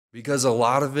Because a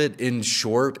lot of it, in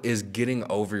short, is getting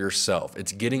over yourself.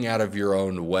 It's getting out of your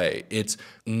own way. It's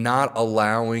not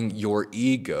allowing your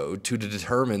ego to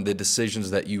determine the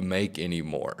decisions that you make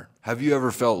anymore. Have you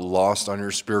ever felt lost on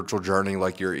your spiritual journey,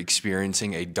 like you're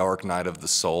experiencing a dark night of the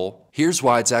soul? Here's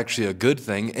why it's actually a good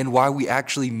thing and why we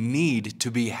actually need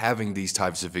to be having these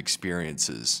types of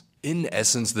experiences. In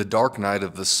essence, the dark night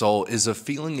of the soul is a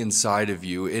feeling inside of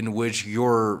you in which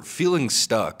you're feeling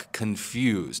stuck,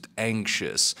 confused,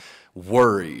 anxious,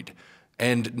 worried,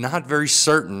 and not very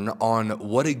certain on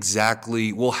what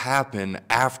exactly will happen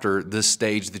after the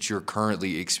stage that you're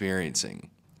currently experiencing.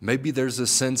 Maybe there's a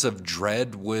sense of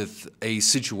dread with a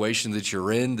situation that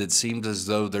you're in that seems as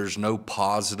though there's no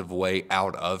positive way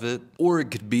out of it. Or it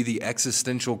could be the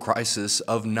existential crisis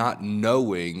of not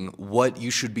knowing what you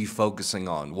should be focusing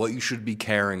on, what you should be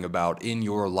caring about in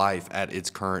your life at its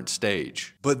current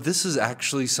stage. But this is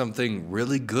actually something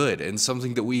really good and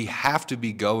something that we have to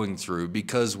be going through,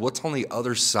 because what's on the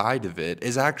other side of it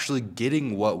is actually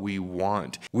getting what we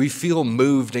want. We feel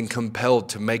moved and compelled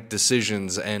to make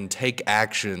decisions and take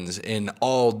action in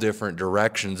all different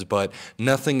directions, but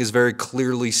nothing is very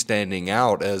clearly standing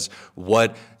out as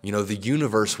what the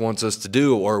universe wants us to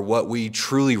do or what we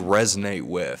truly resonate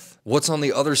with. What's on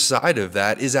the other side of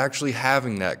that is actually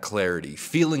having that clarity,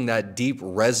 feeling that deep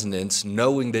resonance,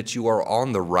 knowing that you are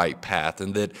on the right path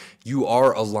and that you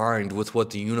are aligned with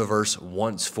what the universe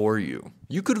wants for you.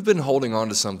 You could have been holding on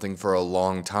to something for a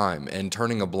long time and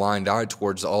turning a blind eye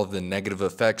towards all of the negative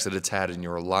effects that it's had in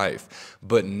your life.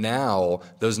 But now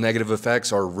those negative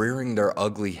effects are rearing their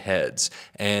ugly heads.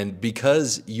 And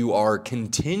because you are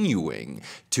continuing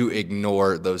to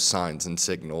ignore those signs and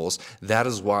signals, that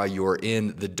is why you're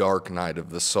in the dark night of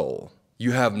the soul.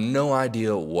 You have no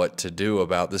idea what to do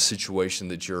about the situation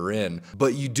that you're in,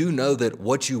 but you do know that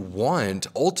what you want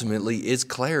ultimately is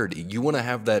clarity. You want to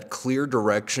have that clear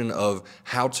direction of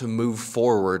how to move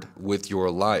forward with your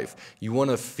life. You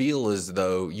want to feel as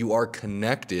though you are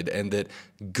connected and that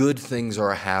good things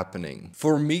are happening.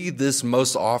 For me, this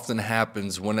most often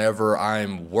happens whenever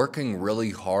I'm working really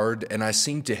hard and I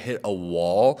seem to hit a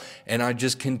wall and I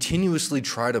just continuously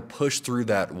try to push through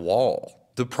that wall.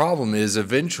 The problem is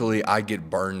eventually I get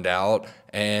burned out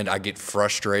and I get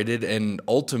frustrated and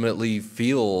ultimately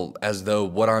feel as though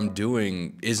what I'm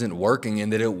doing isn't working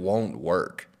and that it won't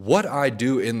work. What I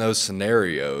do in those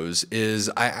scenarios is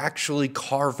I actually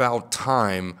carve out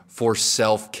time for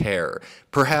self-care,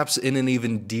 perhaps in an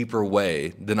even deeper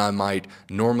way than I might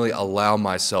normally allow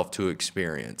myself to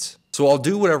experience. So I'll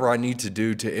do whatever I need to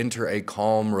do to enter a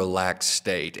calm, relaxed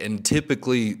state. And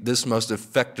typically this most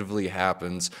effectively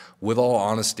happens, with all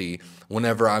honesty,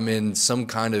 whenever I'm in some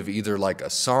kind of either like a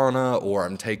sauna, or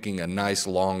I'm taking a nice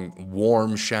long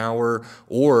warm shower,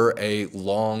 or a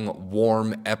long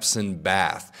warm Epsom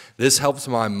bath. This helps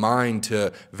my mind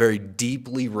to very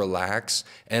deeply relax,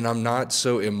 and I'm not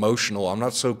so emotional. I'm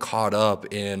not so caught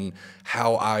up in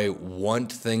how I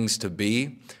want things to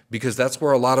be, because that's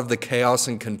where a lot of the chaos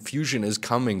and confusion is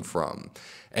coming from.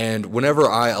 And whenever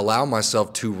I allow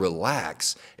myself to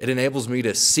relax, it enables me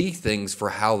to see things for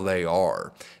how they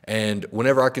are. And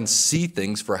whenever I can see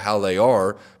things for how they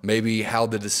are, maybe how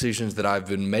the decisions that I've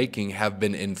been making have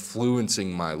been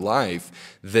influencing my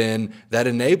life, then that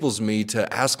enables me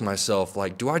to ask myself,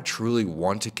 like, do I truly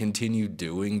want to continue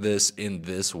doing this in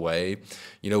this way?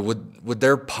 Would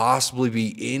there possibly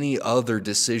be any other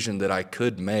decision that I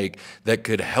could make that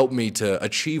could help me to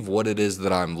achieve what it is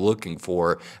that I'm looking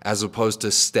for, as opposed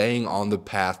to staying on the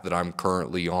path that I'm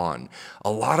currently on?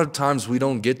 A lot of times we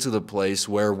don't get to the place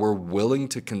where we're willing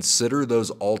to consider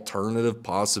those alternative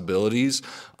possibilities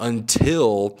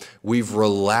until we've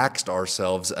relaxed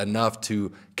ourselves enough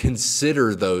to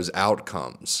consider those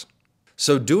outcomes.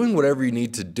 So doing whatever you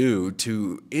need to do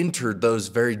to enter those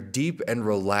very deep and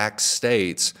relaxed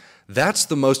states, that's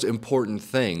the most important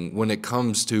thing when it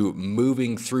comes to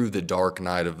moving through the dark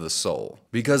night of the soul.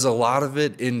 Because a lot of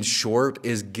it, in short,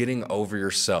 is getting over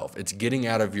yourself. It's getting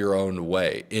out of your own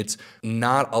way. It's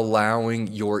not allowing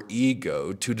your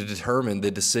ego to determine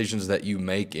the decisions that you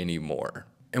make anymore.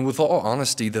 And with all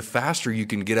honesty, the faster you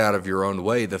can get out of your own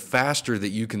way, the faster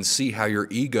that you can see how your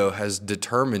ego has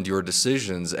determined your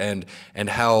decisions, and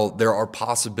how there are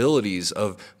possibilities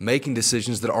of making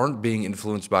decisions that aren't being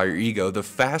influenced by your ego. The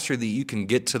faster that you can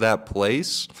get to that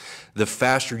place, the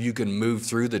faster you can move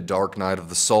through the dark night of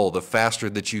the soul, the faster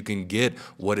that you can get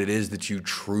what it is that you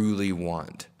truly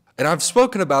want. And I've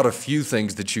spoken about a few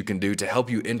things that you can do to help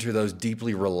you enter those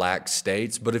deeply relaxed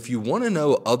states, but if you want to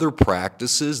know other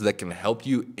practices that can help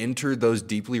you enter those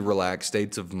deeply relaxed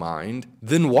states of mind,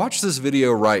 then watch this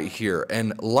video right here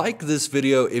and like this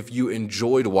video if you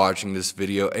enjoyed watching this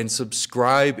video, and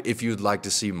subscribe if you'd like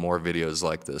to see more videos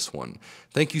like this one.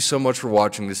 Thank you so much for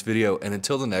watching this video, and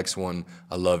until the next one,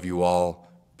 I love you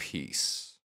all. Peace.